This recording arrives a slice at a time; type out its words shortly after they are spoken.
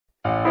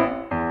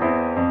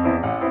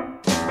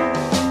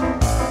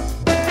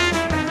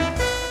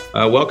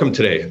Welcome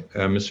today,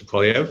 Mr.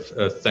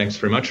 Poilievre. Thanks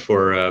very much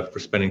for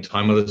spending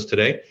time with us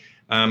today.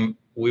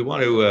 We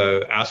want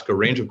to ask a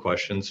range of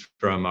questions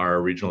from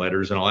our regional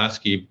editors, and I'll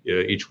ask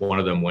each one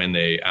of them when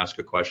they ask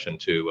a question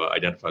to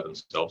identify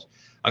themselves.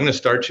 I'm going to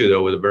start you,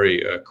 though, with a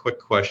very quick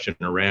question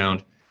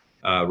around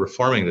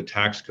reforming the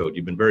tax code.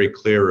 You've been very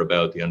clear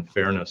about the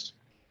unfairness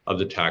of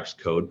the tax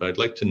code, but I'd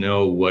like to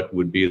know what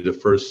would be the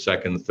first,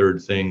 second,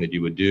 third thing that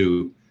you would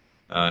do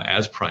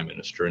as Prime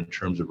Minister in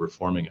terms of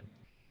reforming it.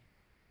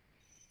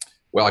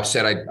 Well, I've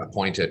said I'd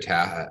appoint a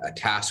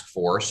task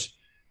force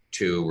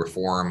to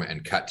reform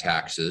and cut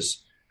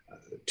taxes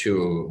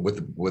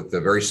with the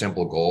very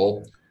simple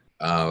goal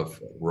of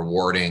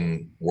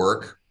rewarding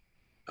work,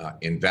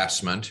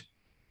 investment,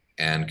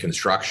 and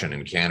construction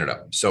in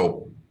Canada.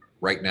 So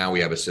right now we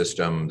have a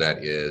system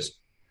that is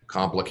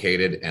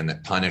complicated and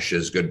that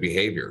punishes good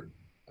behavior.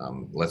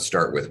 Let's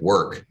start with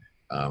work.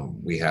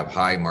 We have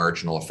high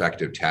marginal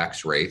effective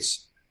tax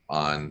rates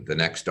on the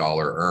next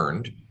dollar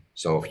earned.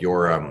 So if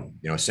you're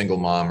a single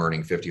mom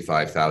earning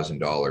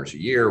 $55,000 a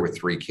year with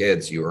 3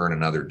 kids, you earn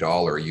another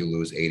dollar, you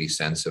lose 80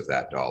 cents of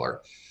that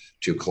dollar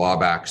to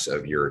clawbacks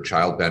of your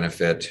child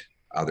benefit,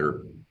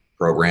 other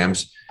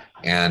programs,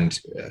 and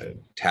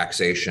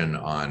taxation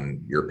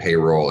on your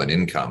payroll and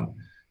income.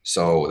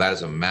 So that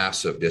is a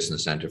massive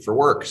disincentive for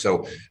work.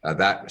 So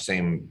that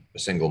same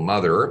single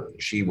mother,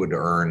 she would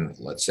earn,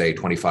 let's say,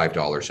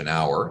 $25 an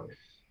hour.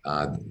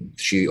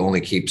 She only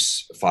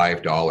keeps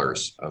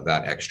 $5 of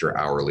that extra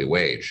hourly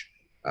wage.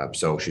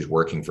 So she's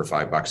working for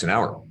 $5 an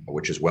hour,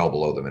 which is well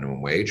below the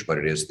minimum wage, but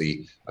it is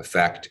the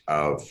effect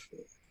of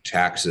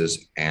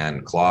taxes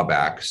and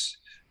clawbacks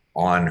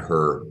on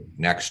her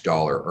next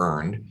dollar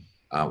earned,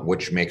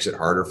 which makes it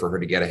harder for her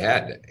to get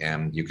ahead.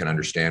 And you can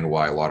understand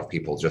why a lot of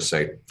people just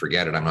say,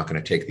 forget it, I'm not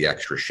going to take the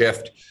extra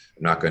shift.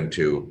 I'm not going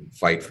to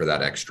fight for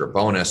that extra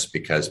bonus,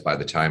 because by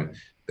the time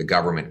the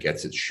government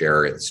gets its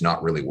share, it's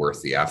not really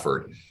worth the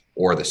effort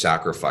or the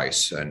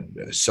sacrifice.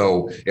 And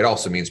so it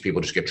also means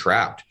people just get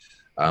trapped.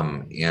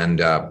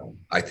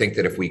 I think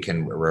that if we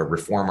can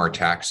reform our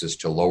taxes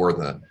to lower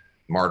the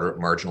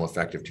marginal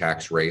effective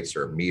tax rates,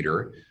 or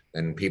meter,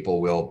 then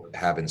people will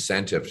have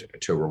incentive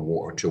to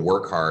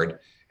work hard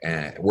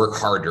and work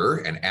harder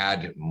and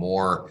add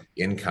more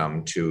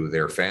income to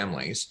their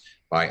families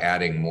by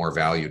adding more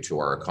value to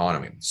our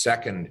economy.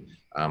 Second,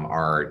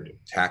 our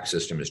tax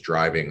system is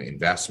driving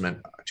investment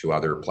to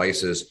other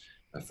places.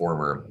 A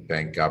former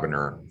bank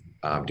governor,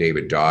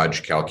 David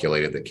Dodge,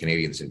 calculated that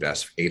Canadians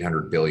invest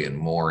 $800 billion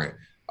more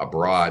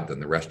abroad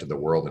than the rest of the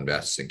world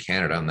invests in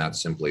Canada, and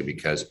that's simply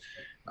because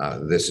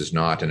this is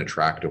not an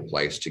attractive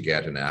place to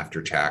get an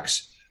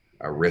after-tax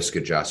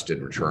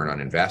risk-adjusted return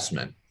on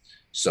investment.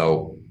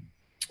 So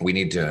we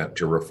need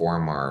to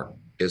reform our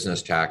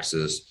business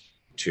taxes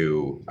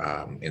to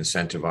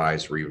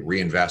incentivize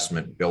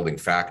reinvestment, building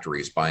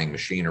factories, buying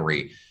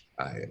machinery,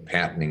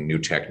 patenting new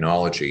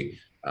technology.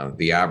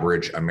 The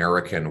average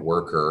American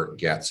worker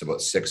gets about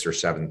 $6,000 or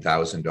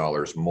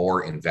 $7,000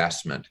 more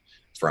investment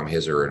from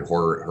his or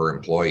her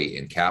employee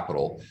in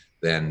capital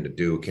than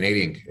do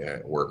Canadian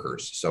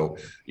workers. So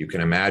you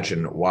can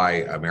imagine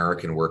why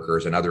American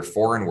workers and other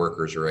foreign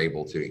workers are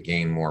able to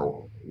gain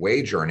more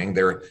wage earning.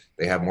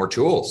 They have more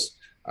tools.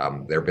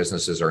 Their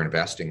businesses are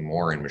investing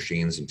more in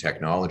machines and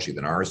technology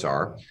than ours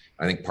are.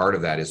 I think part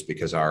of that is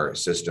because our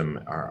system,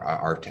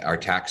 our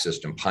tax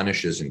system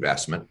punishes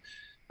investment,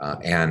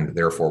 and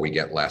therefore we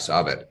get less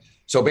of it.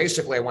 So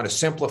basically, I want to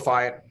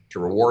simplify it to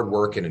reward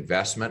work and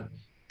investment,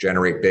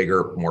 generate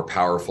bigger, more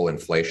powerful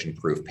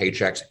inflation-proof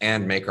paychecks,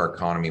 and make our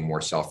economy more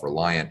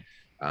self-reliant.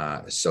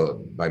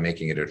 So by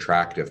making it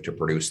attractive to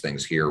produce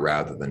things here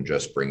rather than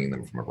just bringing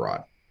them from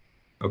abroad.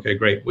 Okay,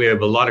 great. We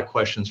have a lot of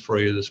questions for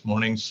you this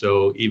morning.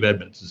 So Eve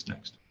Edmonds is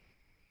next.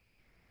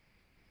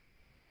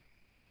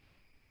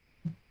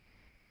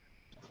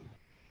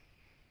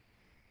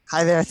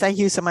 Hi there. Thank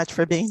you so much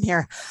for being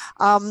here.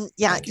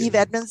 Eve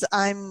Edmonds.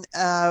 I'm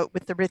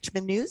with the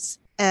Richmond News.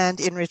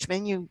 And in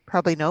Richmond, you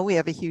probably know, we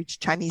have a huge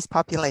Chinese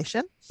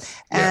population. Yes.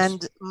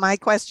 And my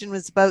question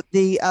was about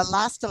the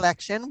last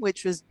election,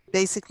 which was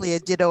basically a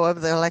ditto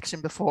of the election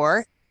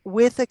before,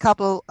 with a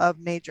couple of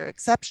major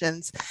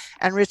exceptions,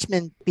 and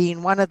Richmond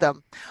being one of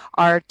them.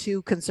 Our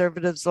 2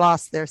 Conservatives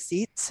lost their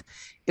seats.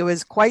 It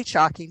was quite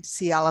shocking to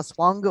see Alice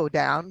Wong go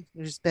down,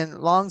 who's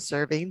been long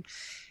serving,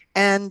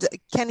 and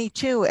Kenny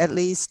Chiu, at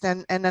least,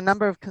 and a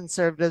number of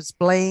Conservatives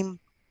blame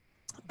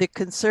the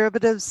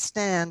Conservatives'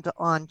 stand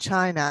on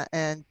China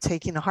and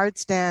taking a hard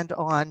stand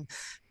on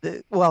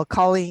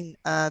calling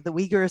the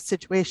Uyghur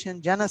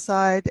situation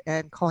genocide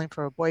and calling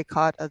for a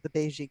boycott of the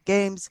Beijing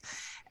Games.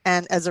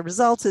 And as a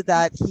result of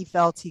that, he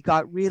felt he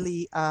got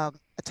really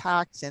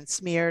attacked and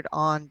smeared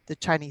on the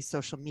Chinese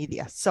social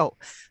media. So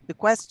the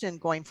question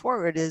going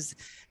forward is,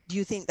 do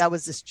you think that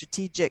was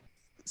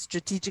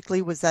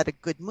strategically, was that a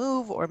good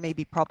move or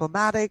maybe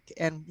problematic?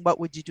 And what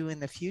would you do in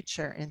the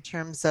future in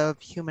terms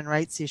of human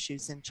rights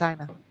issues in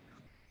China?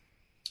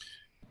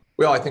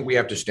 Well, I think we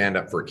have to stand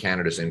up for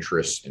Canada's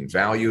interests and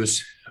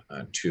values,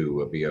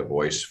 to be a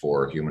voice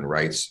for human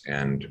rights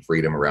and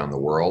freedom around the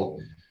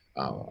world.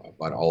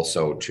 but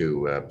also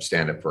to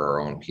stand up for our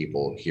own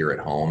people here at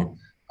home.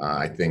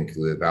 I think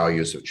the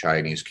values of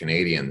Chinese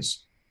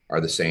Canadians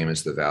are the same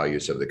as the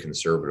values of the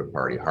Conservative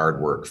Party: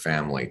 hard work,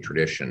 family,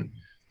 tradition,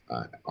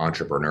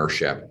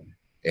 entrepreneurship.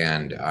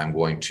 And I'm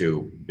going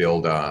to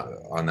build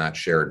on that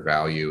shared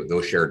value,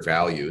 those shared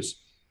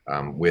values,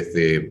 with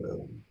the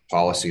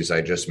policies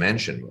I just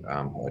mentioned: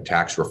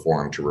 tax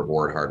reform to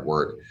reward hard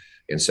work,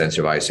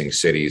 incentivizing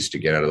cities to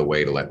get out of the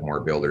way to let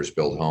more builders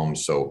build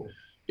homes so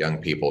young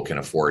people can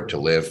afford to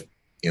live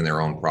in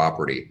their own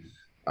property,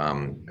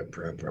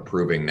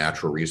 approving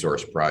natural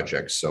resource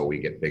projects so we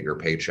get bigger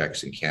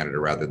paychecks in Canada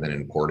rather than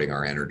importing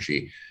our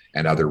energy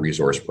and other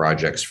resource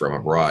projects from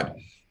abroad.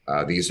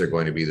 These are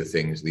going to be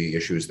the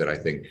issues that I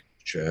think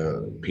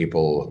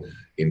people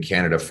in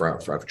Canada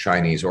of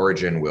Chinese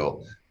origin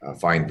will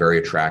find very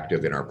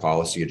attractive in our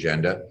policy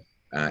agenda.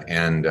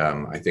 And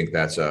I think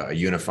that's a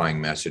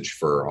unifying message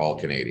for all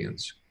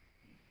Canadians.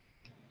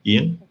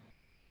 Ian?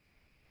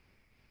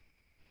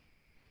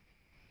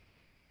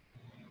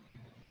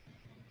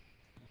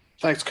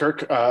 Thanks,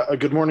 Kirk.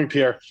 Good morning,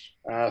 Pierre.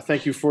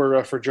 Thank you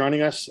for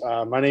joining us.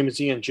 My name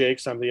is Ian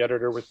Jakes. I'm the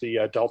editor with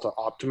the Delta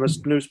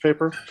Optimist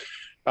newspaper.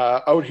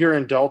 Out here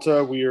in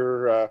Delta,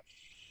 we're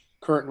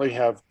currently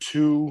have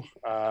two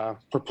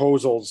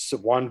proposals,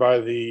 one by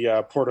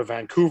the Port of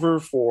Vancouver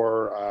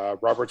for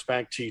Roberts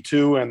Bank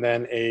T2, and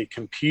then a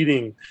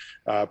competing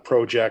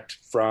project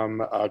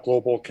from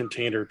Global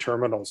Container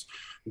Terminals.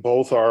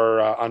 Both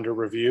are under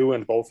review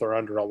and both are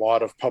under a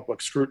lot of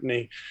public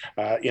scrutiny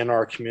in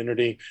our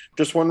community.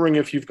 Just wondering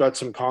if you've got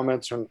some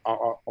comments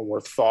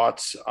or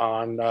thoughts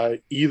on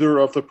either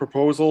of the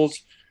proposals.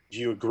 Do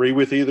you agree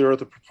with either of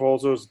the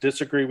proposals?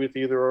 Disagree with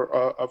either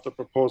of the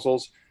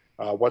proposals?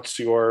 What's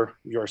your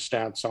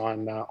stance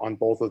on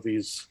both of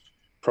these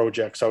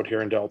projects out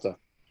here in Delta?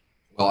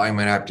 Well, I'm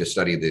going to have to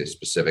study the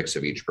specifics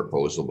of each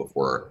proposal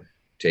before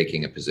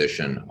taking a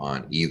position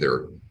on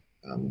either.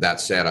 That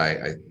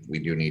said, we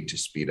do need to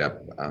speed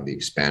up the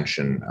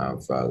expansion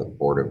of the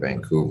Port of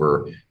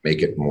Vancouver,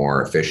 make it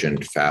more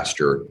efficient,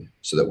 faster,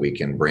 so that we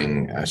can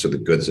so the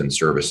goods and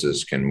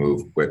services can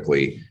move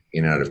quickly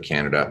in and out of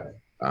Canada.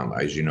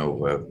 As you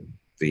know,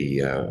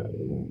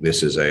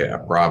 this is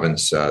a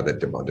province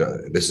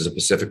this is a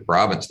Pacific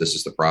province. This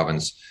is the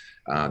province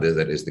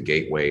that is the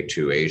gateway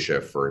to Asia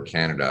for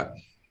Canada,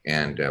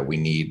 and we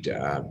need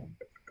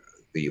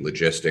the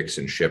logistics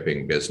and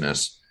shipping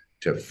business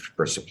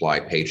for supply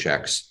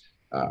paychecks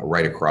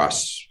right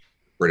across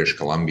British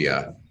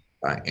Columbia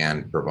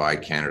and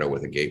provide Canada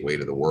with a gateway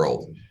to the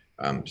world.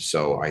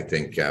 So I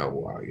think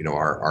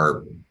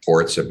our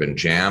ports have been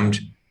jammed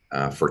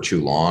for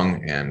too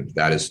long, and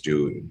that is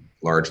due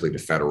largely to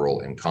federal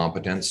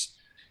incompetence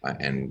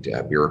and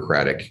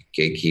bureaucratic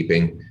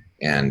gatekeeping.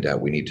 And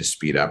we need to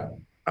speed up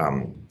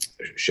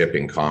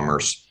shipping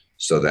commerce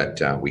so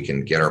that we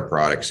can get our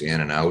products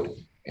in and out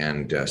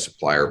and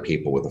supply our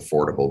people with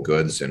affordable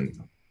goods and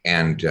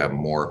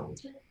more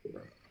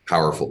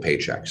powerful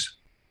paychecks.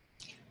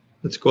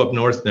 Let's go up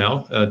north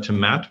now to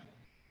Matt.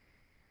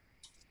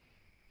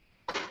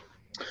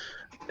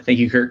 Thank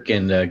you, Kirk,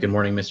 and good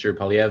morning, Mr.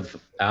 Poilievre.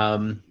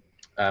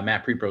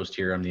 Matt Preprost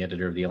here. I'm the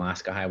editor of the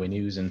Alaska Highway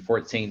News in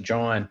Fort St.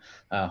 John,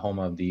 home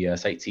of the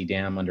Site C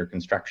Dam under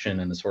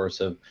construction and the source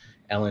of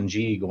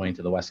LNG going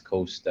to the west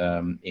coast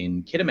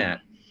in Kitimat.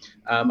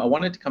 I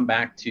wanted to come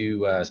back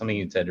to something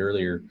you'd said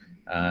earlier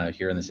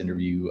here in this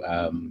interview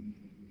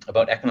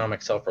about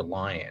economic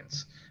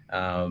self-reliance,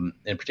 and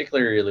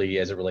particularly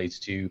as it relates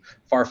to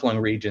far-flung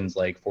regions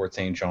like Fort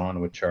St.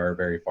 John, which are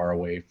very far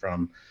away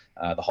from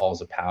the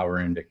halls of power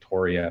in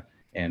Victoria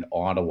and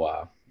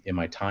Ottawa. In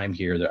my time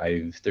here,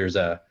 there's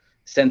a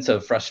sense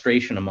of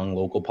frustration among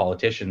local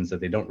politicians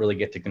that they don't really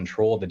get to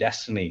control the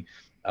destiny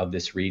of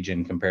this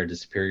region compared to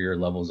superior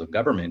levels of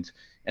government.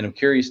 And I'm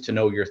curious to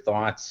know your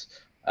thoughts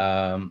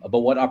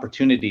about what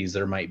opportunities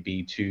there might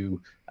be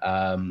to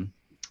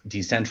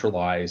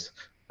decentralize,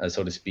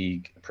 so to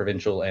speak,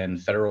 provincial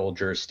and federal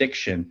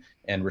jurisdiction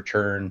and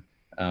return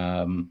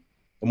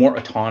more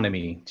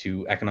autonomy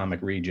to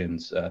economic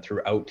regions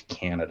throughout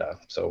Canada,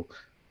 so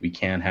we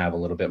can have a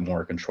little bit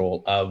more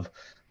control of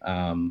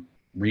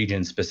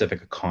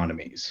region-specific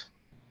economies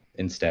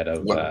instead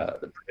of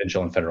the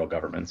provincial and federal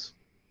governments.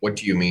 What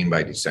do you mean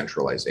by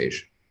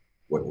decentralization?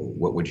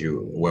 What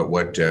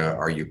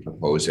are you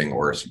proposing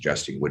or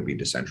suggesting would be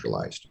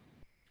decentralized?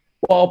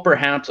 Well,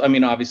 perhaps. I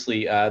mean,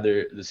 obviously,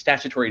 the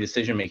statutory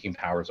decision-making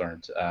powers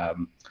aren't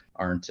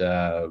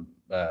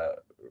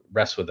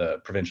rest with the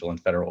provincial and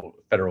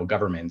federal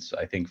governments.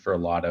 I think for a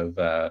lot of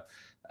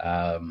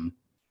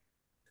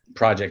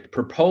project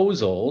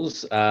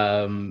proposals,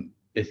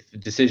 if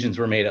decisions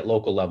were made at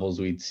local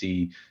levels, we'd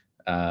see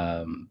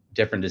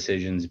different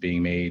decisions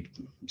being made,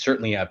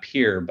 certainly up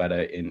here, but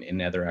in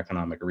other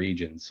economic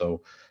regions.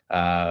 So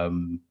I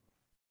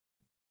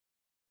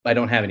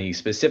don't have any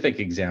specific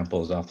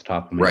examples off the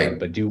top of my head,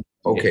 but do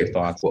get your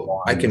thoughts.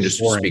 Well, I can just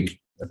speak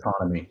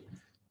autonomy.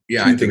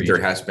 Yeah, I think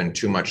there has been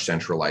too much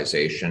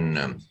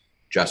centralization.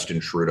 Justin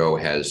Trudeau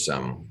has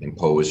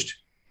imposed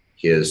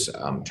his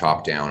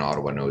top-down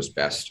Ottawa knows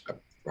best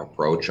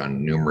approach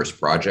on numerous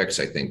projects.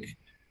 I think,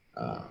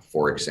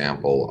 for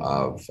example,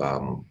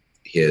 of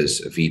his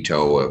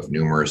veto of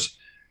numerous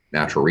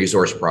natural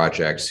resource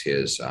projects,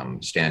 his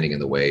standing in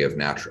the way of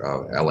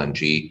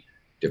LNG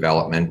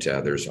development.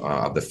 There's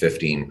of the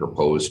 15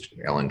 proposed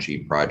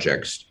LNG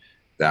projects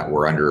that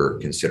were under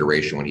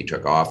consideration when he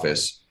took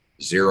office,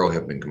 0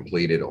 have been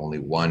completed. Only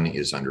 1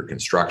 is under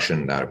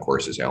construction. That, of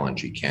course, is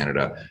LNG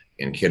Canada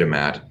in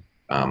Kitimat,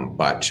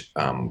 but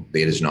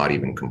it is not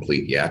even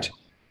complete yet.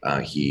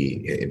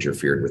 He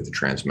interfered with the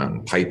Trans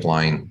Mountain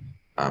Pipeline,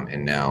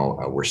 and now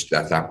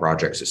that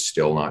project is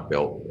still not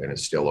built and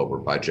it's still over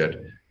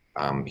budget.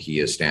 He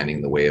is standing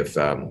in the way of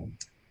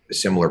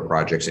similar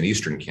projects in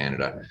Eastern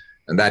Canada.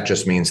 And that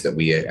just means that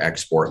we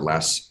export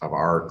less of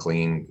our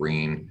clean,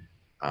 green,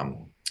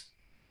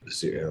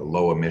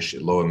 low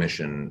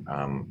emission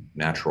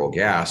natural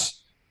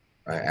gas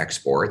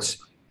exports,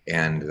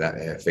 and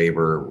that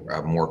favor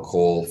more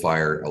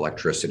coal-fired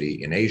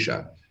electricity in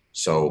Asia.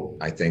 So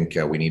I think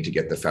we need to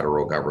get the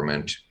federal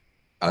government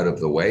out of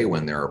the way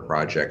when there are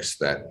projects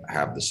that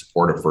have the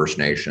support of First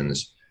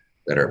Nations,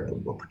 that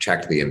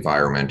protect the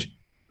environment.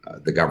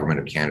 The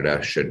government of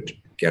Canada should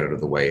get out of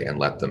the way and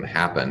let them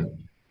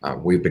happen.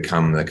 We've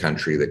become the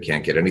country that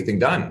can't get anything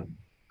done.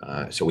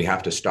 So we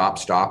have to stop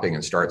stopping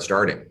and start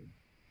starting.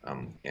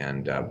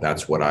 And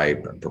that's what I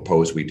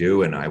propose we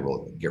do. And I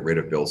will get rid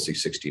of Bill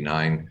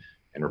C-69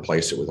 and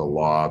replace it with a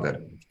law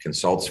that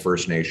consults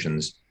First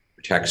Nations,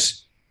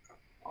 protects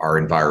our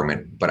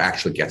environment, but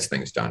actually gets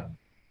things done.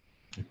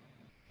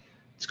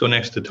 Let's go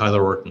next to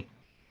Tyler Orton.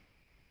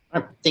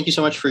 All right. Thank you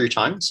so much for your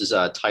time. This is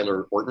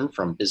Tyler Orton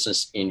from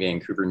Business in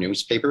Vancouver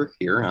newspaper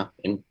here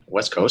in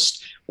West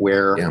Coast,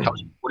 where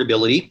housing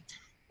affordability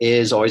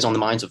is always on the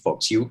minds of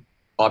folks. You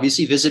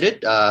obviously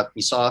visited.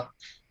 You saw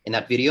in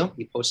that video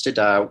you posted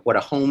what a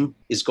home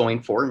is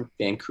going for in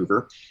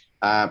Vancouver.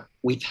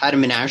 We've had a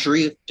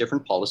menagerie of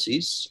different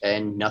policies,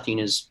 and nothing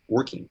is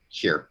working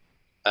here.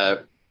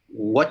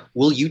 What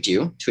will you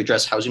do to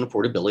address housing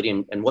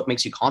affordability, and what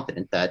makes you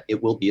confident that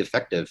it will be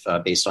effective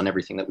based on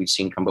everything that we've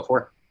seen come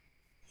before?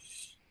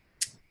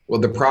 Well,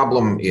 the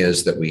problem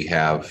is that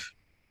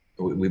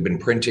we've been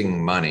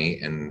printing money,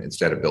 and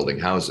instead of building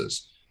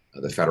houses,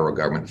 the federal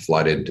government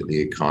flooded the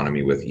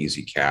economy with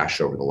easy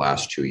cash over the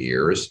last 2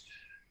 years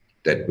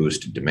that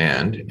boosted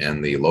demand,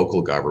 and the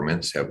local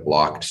governments have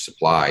blocked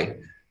supply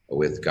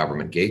with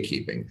government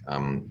gatekeeping.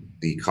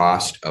 The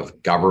cost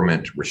of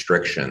government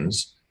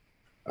restrictions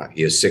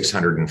is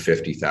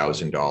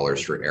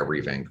 $650,000 for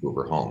every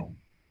Vancouver home.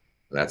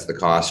 That's the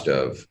cost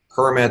of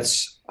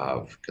permits,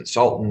 of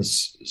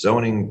consultants,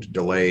 zoning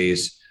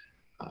delays,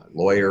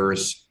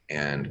 lawyers,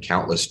 and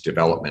countless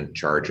development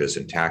charges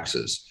and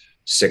taxes.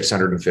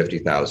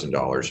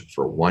 $650,000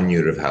 for 1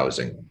 unit of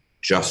housing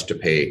just to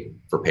pay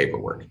for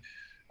paperwork.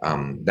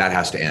 That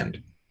has to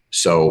end.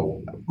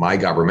 So my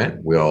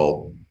government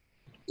will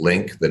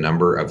link the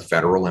number of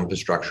federal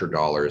infrastructure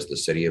dollars the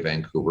city of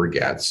Vancouver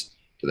gets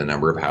to the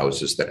number of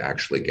houses that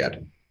actually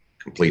get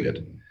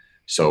completed.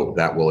 So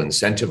that will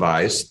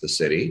incentivize the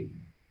city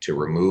to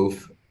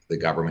remove the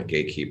government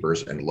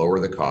gatekeepers and lower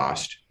the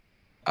cost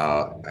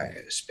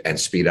and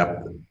speed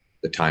up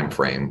the time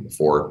frame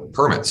for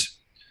permits.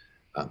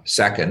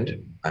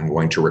 Second, I'm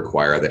going to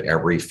require that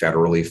every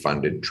federally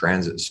funded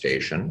transit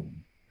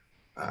station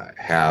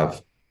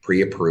have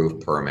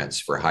pre-approved permits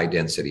for high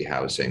density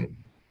housing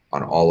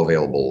on all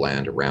available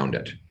land around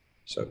it.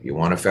 So if you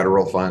want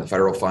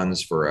federal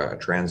funds for a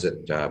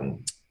transit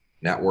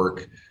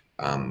network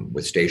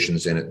with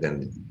stations in it,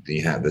 then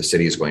the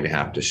city is going to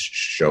have to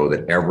show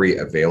that every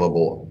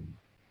available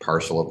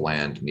parcel of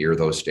land near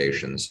those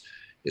stations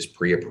is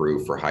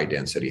pre-approved for high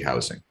density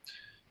housing.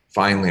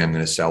 Finally, I'm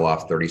going to sell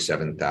off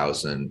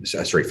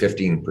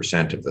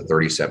 15% of the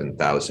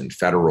 37,000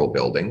 federal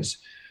buildings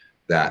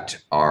that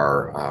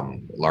are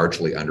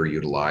largely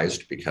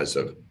underutilized because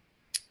of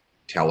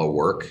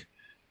telework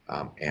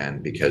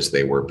and because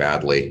they were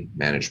badly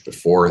managed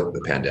before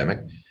the pandemic,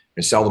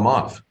 and sell them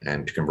off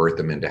and to convert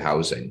them into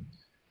housing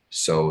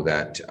so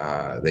that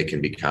they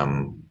can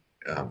become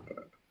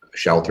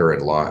shelter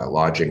and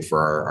lodging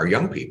for our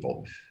young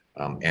people.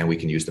 And we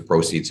can use the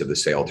proceeds of the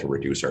sale to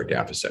reduce our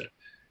deficit.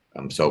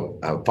 So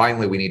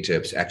finally, we need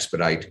to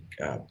expedite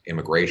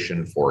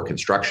immigration for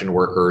construction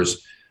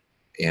workers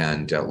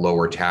and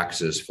lower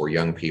taxes for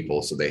young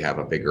people so they have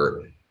a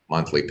bigger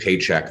monthly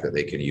paycheck that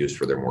they can use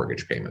for their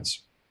mortgage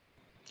payments.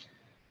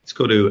 Let's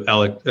go to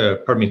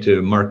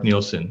to Mark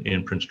Nielsen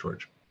in Prince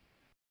George.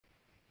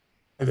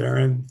 Hi there,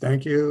 and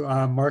thank you.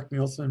 Mark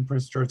Nielsen,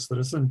 Prince George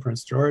citizen,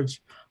 Prince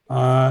George.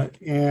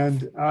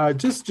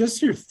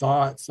 Just your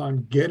thoughts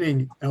on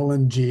getting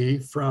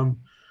LNG from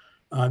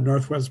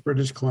Northwest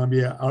British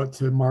Columbia out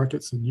to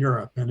markets in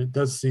Europe. And it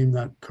does seem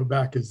that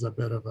Quebec is a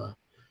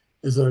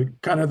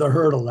kind of the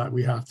hurdle that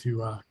we have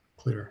to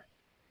clear.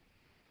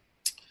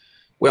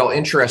 Well,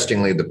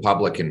 interestingly, the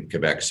public in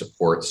Quebec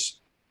supports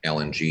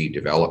LNG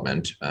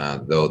development,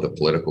 though the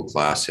political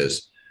class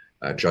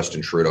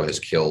Justin Trudeau has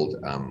killed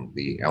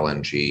the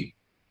LNG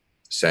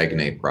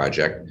Saguenay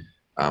project.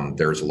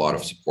 There's a lot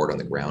of support on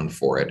the ground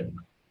for it.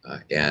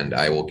 and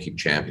I will keep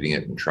championing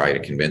it and try to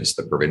convince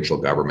the provincial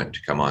government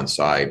to come on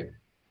side.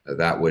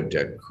 That would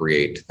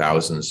create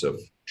thousands of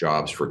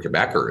jobs for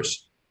Quebecers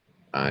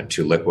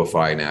to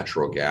liquefy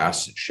natural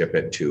gas, ship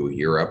it to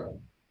Europe,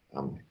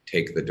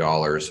 take the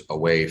dollars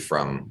away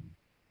from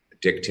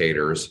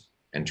dictators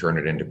and turn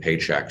it into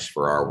paychecks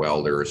for our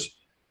welders,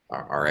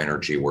 our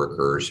energy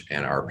workers,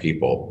 and our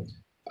people.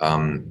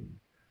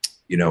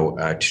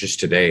 Just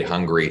today,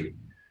 Hungary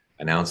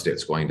announced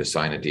it's going to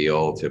sign a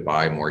deal to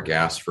buy more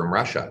gas from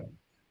Russia.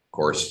 Of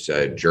course,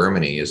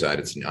 Germany is on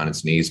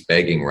its knees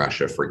begging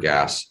Russia for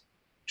gas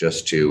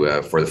just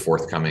for the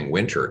forthcoming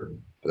winter.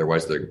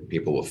 Otherwise, the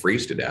people will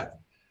freeze to death.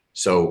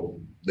 So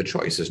the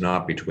choice is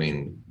not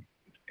between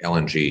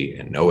LNG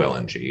and no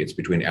LNG. It's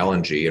between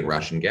LNG and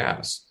Russian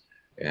gas.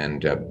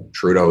 And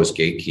Trudeau's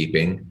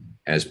gatekeeping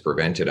has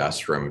prevented us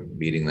from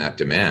meeting that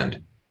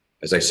demand.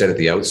 As I said at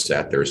the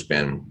outset, there was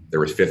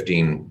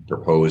 15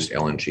 proposed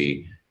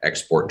LNG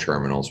export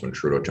terminals when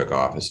Trudeau took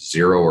office.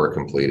 0 are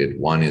completed,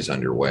 1 is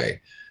underway.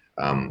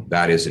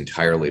 That is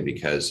entirely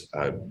because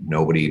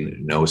nobody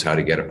knows how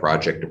to get a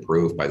project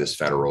approved by this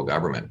federal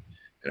government.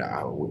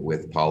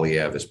 With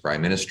Poilievre as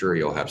prime minister,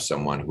 you'll have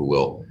someone who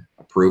will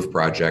approve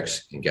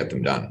projects and get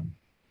them done.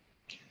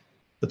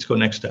 Let's go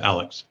next to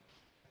Alex.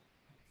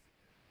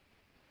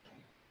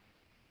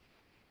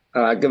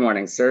 Good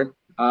morning, sir.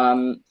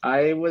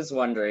 I was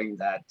wondering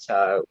that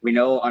we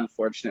know,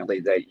 unfortunately,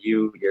 that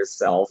you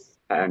yourself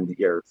and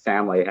your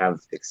family have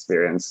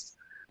experienced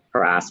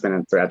harassment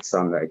and threats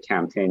on the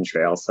campaign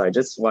trail. So I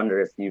just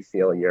wonder if you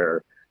feel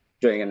you're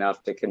doing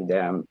enough to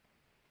condemn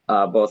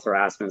both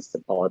harassments to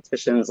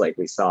politicians, like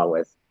we saw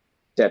with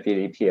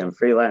Deputy PM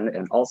Freeland,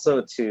 and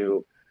also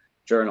to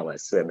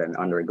journalists who have been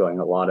undergoing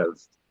a lot of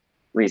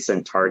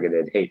recent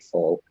targeted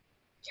hateful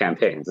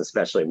campaigns,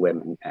 especially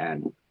women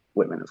and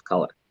women of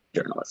color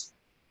journalists.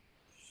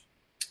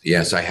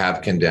 Yes, I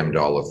have condemned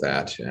all of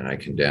that, and I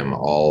condemn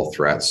all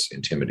threats,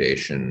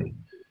 intimidation,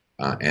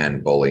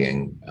 and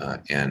bullying,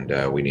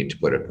 and we need to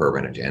put a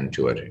permanent end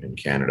to it in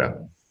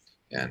Canada.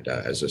 And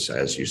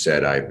as you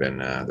said, I've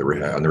been on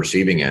the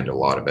receiving end a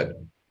lot of it,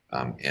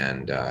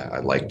 and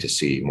I'd like to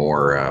see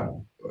more.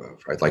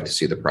 I'd like to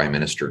see the Prime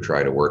Minister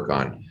try to work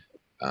on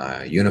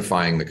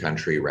unifying the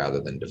country rather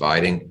than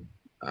dividing.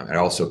 I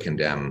also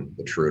condemn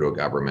the Trudeau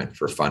government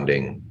for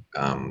funding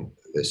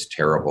this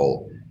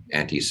terrible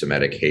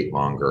anti-Semitic hate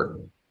monger,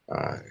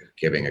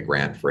 giving a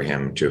grant for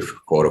him to,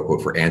 quote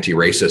unquote, for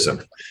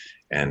anti-racism.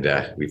 And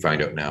we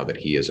find out now that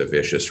he is a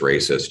vicious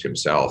racist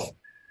himself.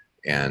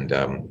 And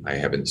I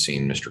haven't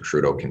seen Mr.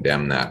 Trudeau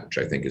condemn that, which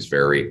I think is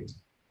very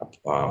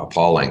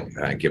appalling,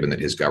 given that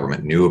his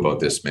government knew about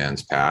this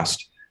man's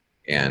past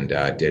and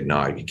did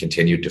not. He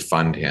continued to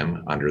fund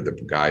him under the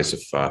guise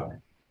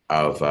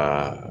of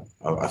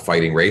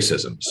fighting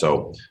racism.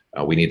 So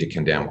we need to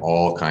condemn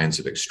all kinds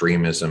of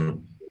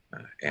extremism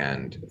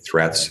and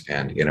threats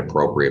and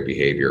inappropriate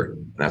behavior.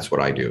 And that's what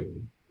I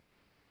do.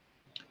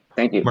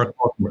 Thank you. Mark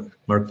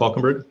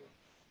Falkenberg.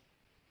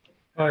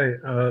 Hi,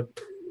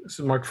 this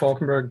is Mark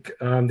Falkenberg.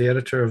 I'm the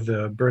editor of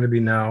the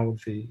Burnaby Now,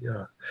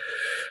 the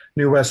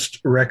New West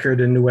Record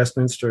in New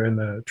Westminster, and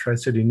the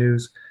Tri-City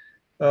News.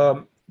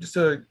 Just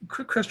a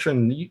quick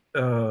question.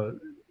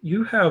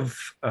 You have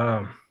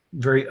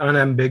very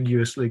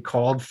unambiguously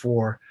called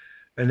for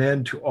an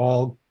end to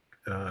all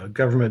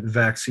government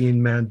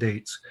vaccine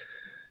mandates,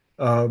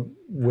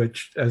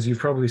 which, as you've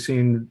probably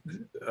seen,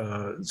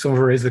 some have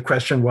raised the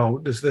question, well,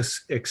 does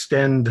this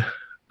extend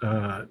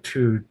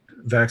to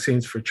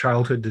vaccines for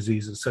childhood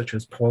diseases such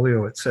as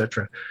polio, et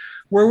cetera?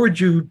 Where would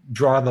you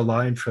draw the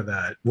line for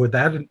that? Would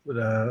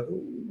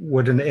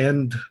an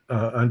end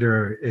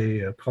under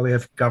a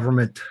Poilievre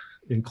government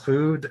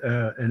include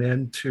an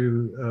end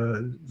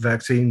to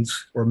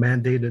vaccines or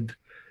mandated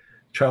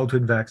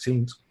childhood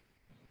vaccines?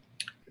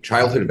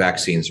 Childhood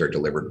vaccines are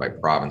delivered by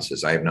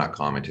provinces. I have not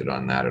commented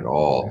on that at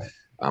all.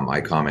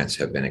 My comments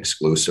have been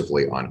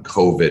exclusively on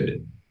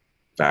COVID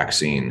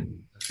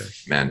vaccine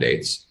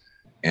mandates.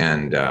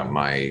 And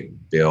my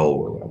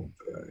bill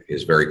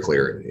is very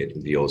clear.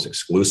 It deals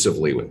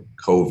exclusively with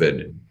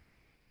COVID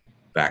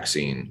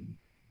vaccine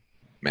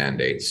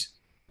mandates.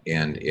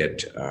 And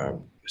it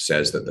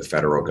says that the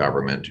federal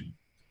government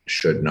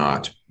should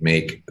not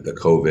make the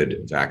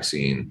COVID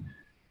vaccine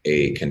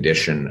a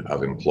condition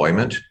of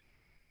employment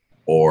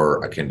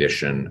or a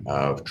condition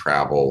of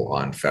travel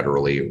on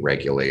federally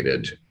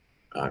regulated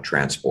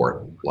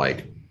transport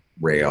like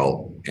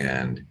rail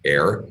and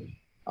air.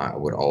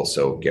 Would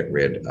also get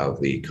rid of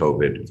the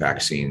COVID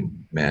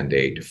vaccine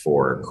mandate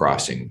for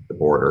crossing the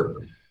border.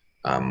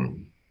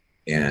 And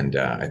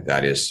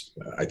that is,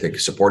 I think,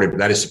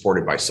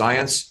 supported by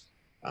science.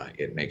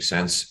 It makes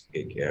sense.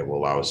 It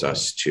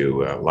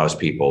allows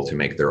people to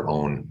make their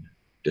own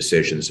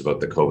decisions about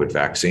the COVID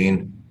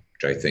vaccine,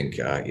 which I think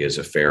is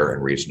a fair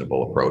and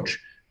reasonable approach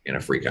in a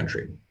free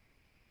country.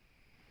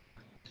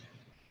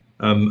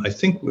 I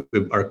think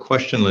our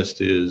question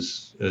list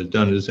is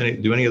done.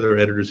 Do any other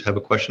editors have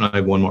a question? I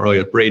have one more. Oh,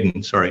 yeah,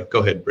 Braden. Sorry. Go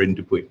ahead, Braden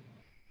Dupuis.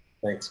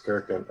 Thanks,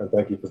 Kirk, and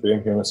thank you for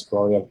being here, Mr.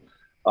 Poilievre.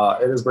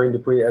 It is Braden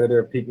Dupuis, editor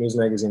of Peak News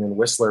Magazine in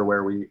Whistler,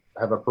 where we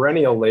have a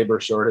perennial labor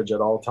shortage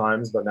at all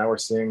times, but now we're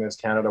seeing this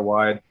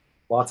Canada-wide.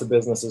 Lots of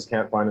businesses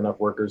can't find enough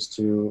workers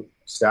to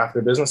staff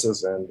their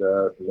businesses and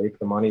make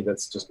the money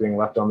that's just being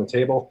left on the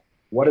table.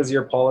 What is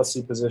your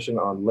policy position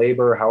on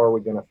labor? How are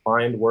we going to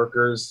find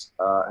workers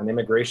and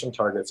immigration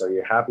targets? Are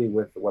you happy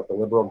with what the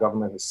Liberal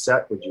government has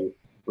set? Would you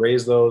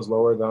raise those,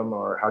 lower them,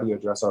 or how do you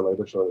address our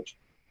labor shortage?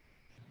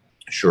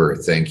 Sure,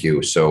 thank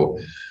you. So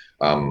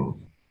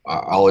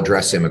I'll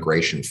address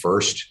immigration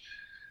first.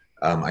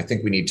 I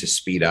think we need to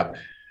speed up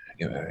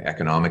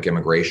economic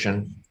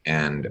immigration,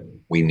 and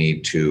we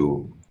need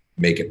to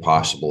make it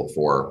possible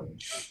for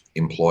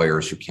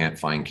employers who can't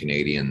find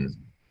Canadian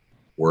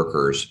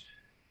workers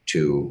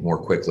to more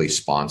quickly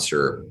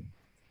sponsor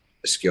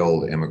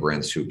skilled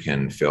immigrants who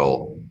can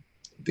fill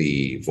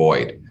the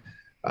void.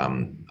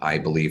 I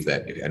believe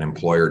that an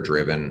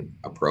employer-driven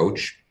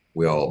approach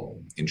will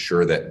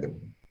ensure that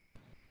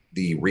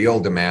the real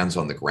demands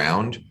on the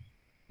ground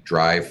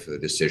drive the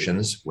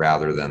decisions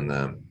rather than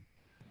the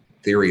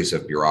theories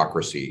of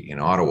bureaucracy in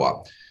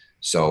Ottawa.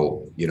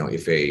 So,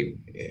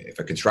 if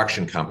a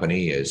construction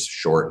company is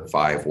short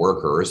 5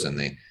 workers and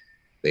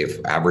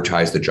they've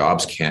advertised the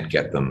jobs, can't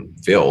get them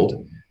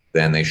filled,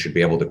 then they should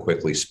be able to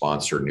quickly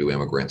sponsor new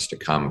immigrants to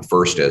come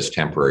first as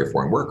temporary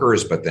foreign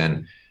workers, but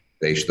then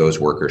those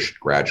workers should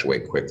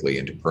graduate quickly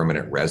into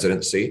permanent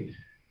residency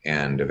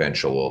and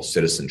eventual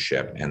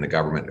citizenship. And the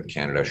government of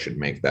Canada should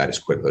make that as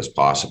quickly as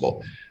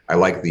possible. I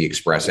like the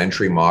express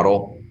entry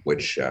model,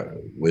 which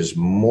was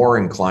more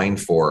inclined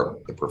for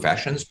the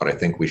professions, but I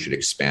think we should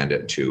expand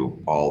it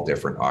to all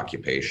different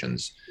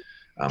occupations.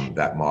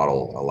 That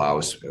model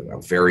allows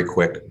a very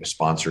quick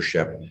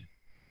sponsorship,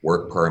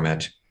 work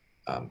permit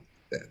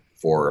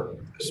for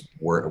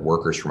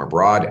workers from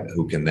abroad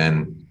who can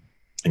then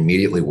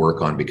immediately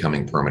work on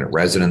becoming permanent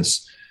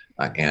residents.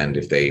 And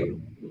if they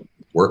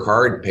work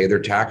hard, pay their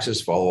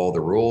taxes, follow all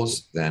the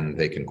rules, then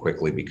they can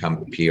quickly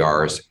become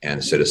PRs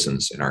and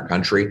citizens in our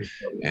country.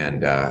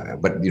 And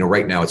but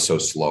right now it's so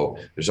slow.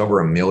 There's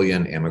over 1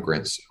 million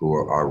immigrants who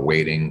are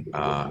waiting,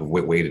 who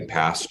waited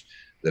past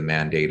the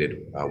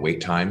mandated wait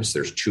times.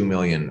 There's 2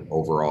 million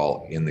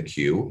overall in the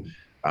queue.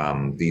 I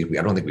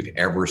don't think we've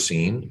ever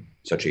seen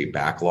such a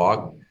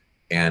backlog,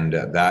 and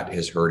that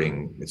is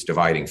hurting. It's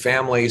dividing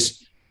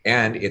families.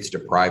 And it's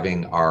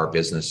depriving our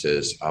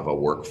businesses of a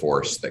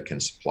workforce that can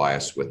supply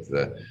us with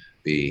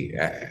the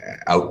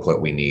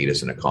output we need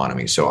as an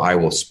economy. So I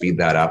will speed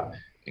that up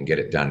and get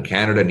it done.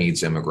 Canada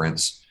needs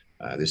immigrants.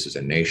 This is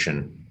a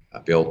nation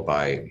built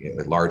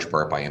in large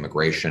part by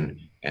immigration,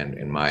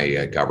 and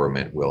my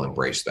government will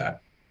embrace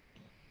that.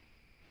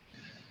 I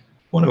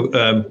want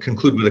to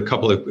conclude with a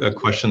couple of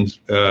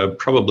questions.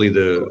 Probably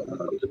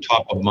the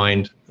top of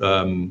mind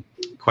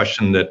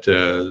question that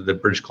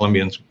British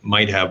Columbians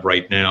might have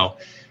right now,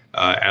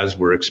 as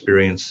we're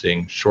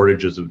experiencing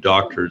shortages of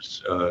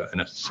doctors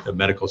and a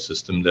medical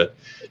system that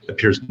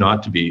appears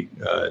not to be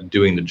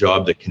doing the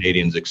job that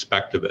Canadians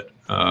expect of it.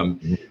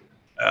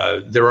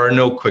 There are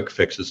no quick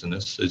fixes in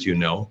this, as you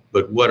know,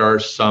 but what are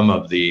some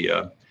of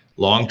the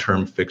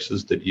long-term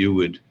fixes that you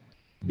would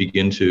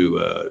begin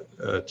to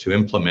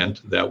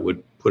implement that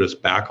would put us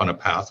back on a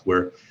path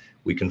where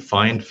we can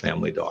find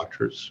family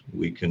doctors,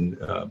 we can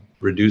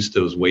reduce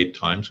those wait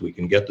times, we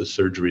can get the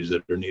surgeries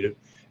that are needed,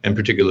 and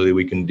particularly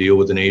we can deal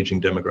with an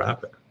aging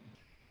demographic?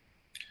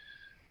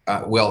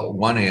 Well,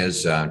 one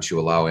is to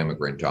allow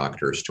immigrant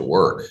doctors to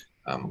work.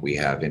 We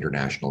have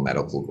international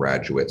medical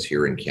graduates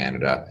here in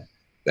Canada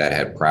that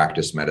had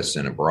practiced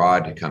medicine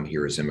abroad to come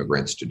here as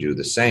immigrants to do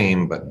the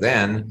same, but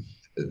then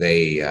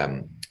they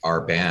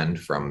are banned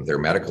from their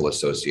medical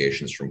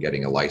associations from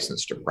getting a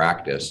license to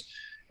practice,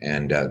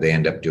 and they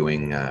end up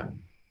taking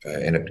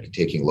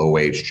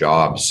low-wage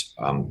jobs,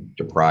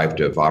 deprived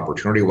of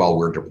opportunity, while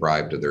we're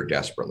deprived of their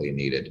desperately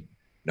needed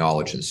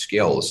knowledge and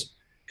skills.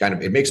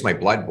 It makes my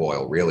blood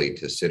boil, really,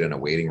 to sit in a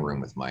waiting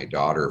room with my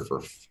daughter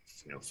for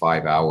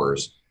 5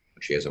 hours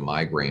when she has a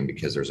migraine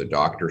because there's a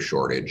doctor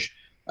shortage,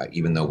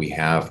 even though we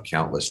have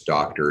countless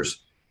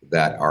doctors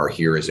that are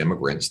here as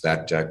immigrants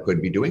that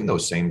could be doing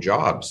those same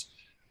jobs.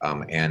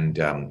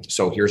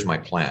 So here's my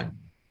plan.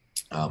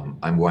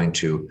 I'm going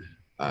to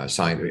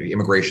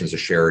immigration is a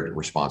shared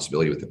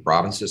responsibility with the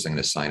provinces. I'm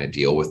going to sign a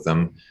deal with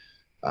them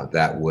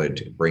that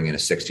would bring in a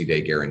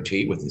 60-day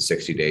guarantee. Within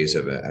 60 days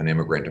of an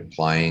immigrant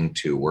applying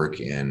to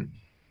work in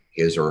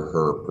his or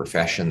her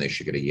profession, they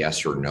should get a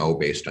yes or no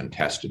based on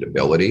tested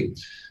ability.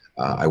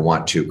 I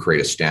want to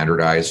create a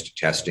standardized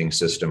testing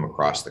system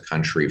across the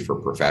country for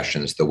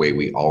professions the way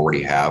we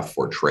already have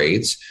for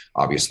trades.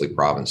 Obviously,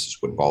 provinces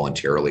would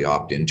voluntarily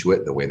opt into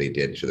it the way they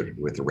did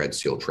with the Red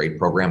Seal trade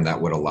program.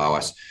 That would allow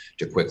us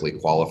to quickly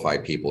qualify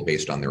people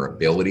based on their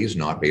abilities,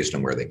 not based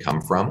on where they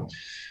come from.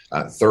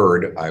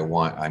 Third,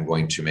 I'm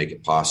going to make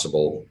it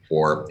possible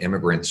for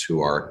immigrants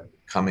who are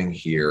coming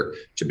here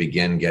to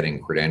begin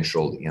getting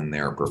credentialed in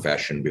their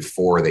profession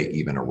before they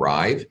even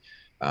arrive.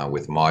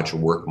 with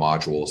work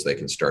modules they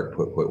can start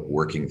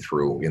working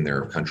through in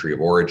their country of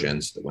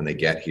origins. That when they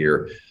get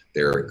here,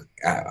 they're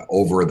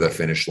over the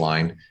finish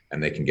line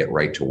and they can get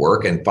right to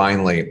work. And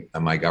finally,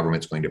 my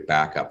government's going to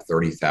back up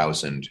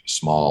 30,000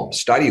 small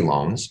study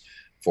loans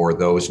for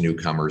those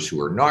newcomers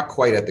who are not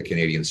quite at the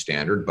Canadian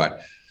standard,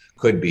 but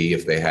could be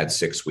if they had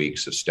 6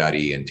 weeks of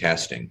study and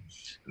testing.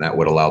 And that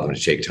would allow them to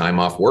take time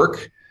off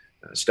work,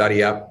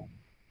 study up,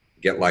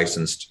 get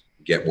licensed,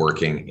 get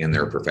working in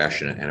their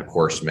profession. And of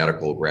course,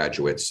 medical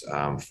graduates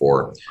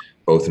for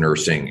both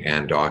nursing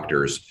and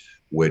doctors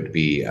would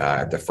be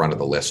at the front of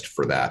the list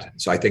for that.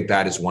 So I think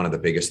that is one of the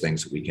biggest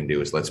things that we can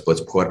do is let's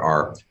put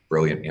our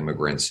brilliant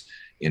immigrants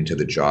into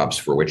the jobs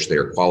for which they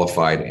are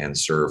qualified and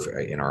serve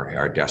in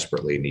our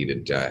desperately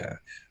needed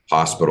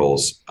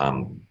hospitals,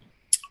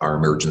 our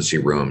emergency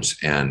rooms,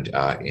 and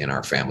in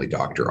our family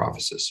doctor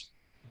offices.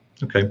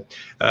 Okay.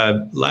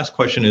 Last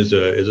question is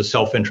a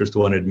self-interest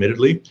one,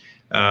 admittedly.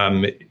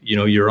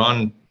 You're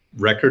on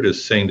record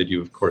as saying that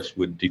you, of course,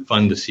 would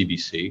defund the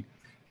CBC,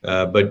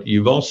 but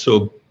you've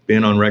also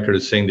been on record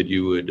as saying that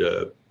you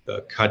would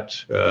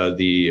cut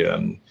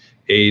the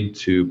aid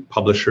to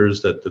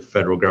publishers that the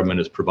federal government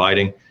is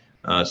providing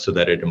so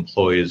that it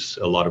employs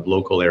a lot of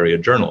local area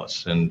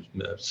journalists. And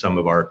some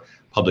of our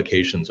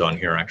publications on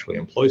here actually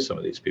employ some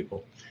of these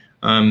people.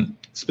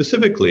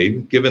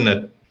 Specifically, given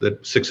that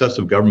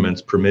successive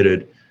governments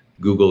permitted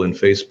Google and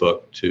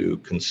Facebook to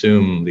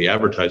consume the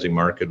advertising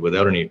market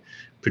without any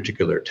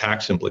particular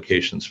tax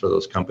implications for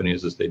those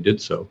companies as they did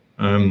so.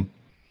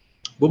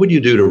 What would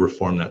you do to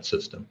reform that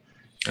system?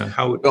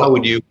 How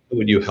would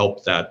you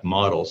help that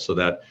model so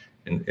that,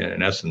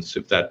 in essence,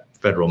 if that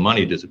federal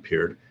money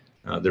disappeared,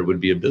 there would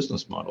be a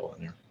business model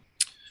in there?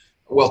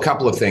 Well, a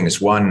couple of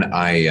things. One,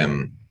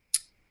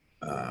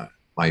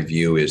 my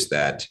view is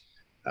that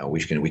we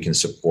can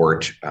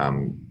support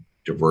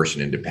diverse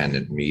and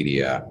independent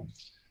media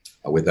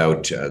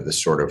without the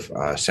sort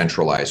of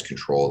centralized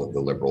control that the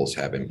Liberals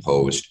have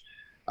imposed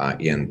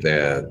in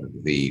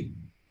the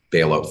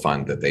bailout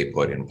fund that they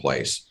put in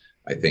place.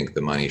 I think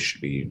the money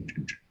should be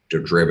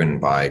driven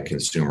by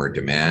consumer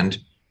demand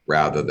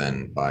rather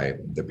than by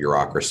the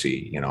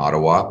bureaucracy in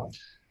Ottawa.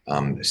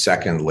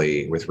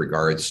 Secondly, with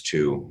regards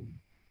to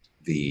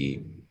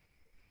the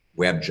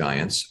web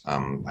giants,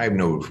 I have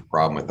no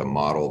problem with a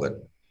model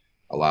that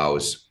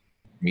allows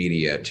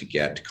media to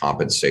get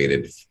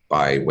compensated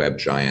by web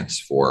giants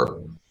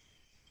for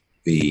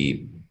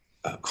the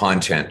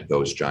content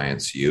those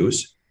giants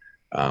use.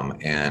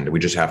 And we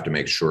just have to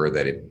make sure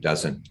that it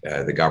doesn't,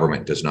 the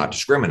government does not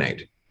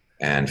discriminate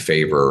and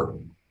favor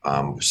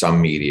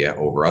some media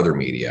over other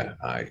media.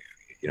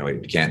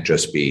 It can't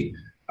just be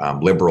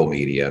liberal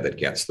media that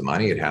gets the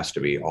money. It has to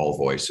be all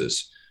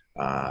voices.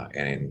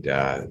 And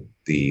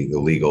the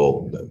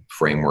legal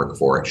framework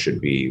for it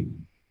should be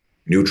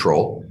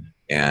neutral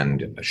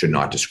and should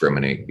not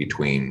discriminate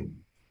between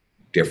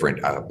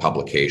different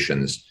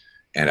publications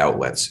and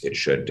outlets. It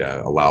should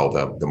allow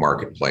the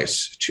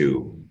marketplace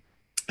to,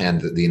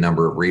 and the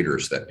number of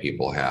readers that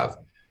people have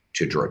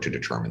to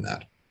determine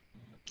that.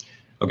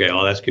 Okay,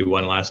 I'll ask you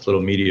one last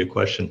little media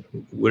question.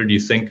 What did you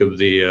think of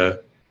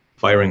the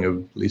firing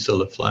of Lisa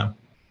LaFlamme?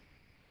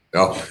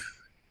 Oh,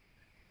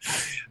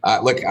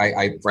 look,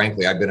 I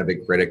frankly, I've been a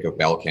big critic of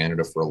Bell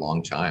Canada for a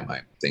long time.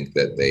 I think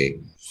that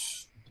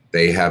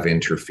they have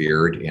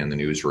interfered in the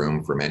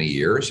newsroom for many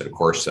years. And of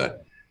course,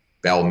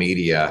 Bell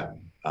Media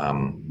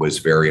was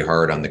very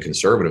hard on the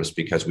Conservatives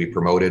because we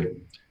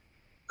promoted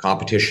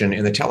competition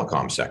in the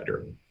telecom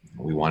sector.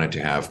 We wanted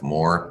to have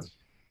more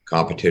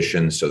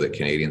competition so that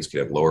Canadians could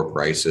have lower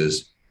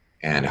prices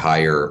and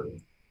higher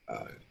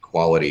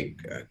quality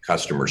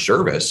customer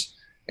service.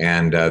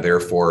 And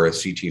therefore,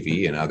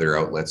 CTV and other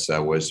outlets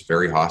was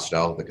very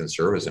hostile to the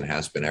Conservatives and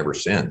has been ever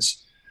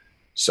since.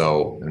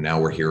 So now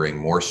we're hearing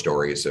more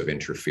stories of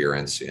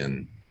interference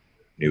in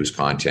news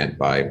content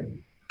by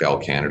Bell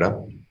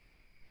Canada.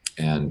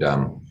 And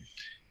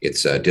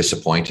it's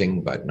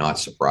disappointing, but not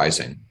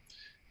surprising.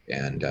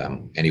 And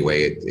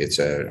anyway, it's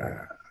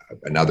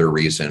another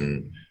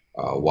reason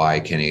why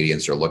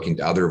Canadians are looking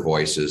to other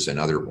voices and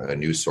other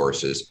news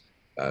sources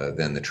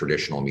than the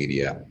traditional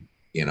media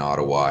in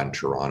Ottawa and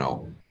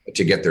Toronto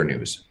to get their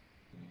news.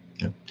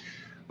 Yeah.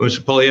 Well,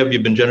 Mr. Poilievre,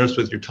 you've been generous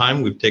with your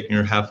time. We've taken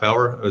your half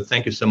hour.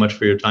 Thank you so much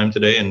for your time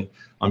today. And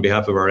on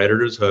behalf of our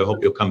editors, I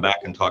hope you'll come back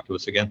and talk to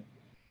us again.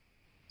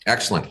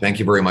 Excellent. Thank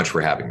you very much for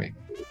having me.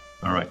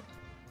 All right.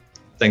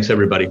 Thanks,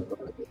 everybody.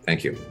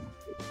 Thank you.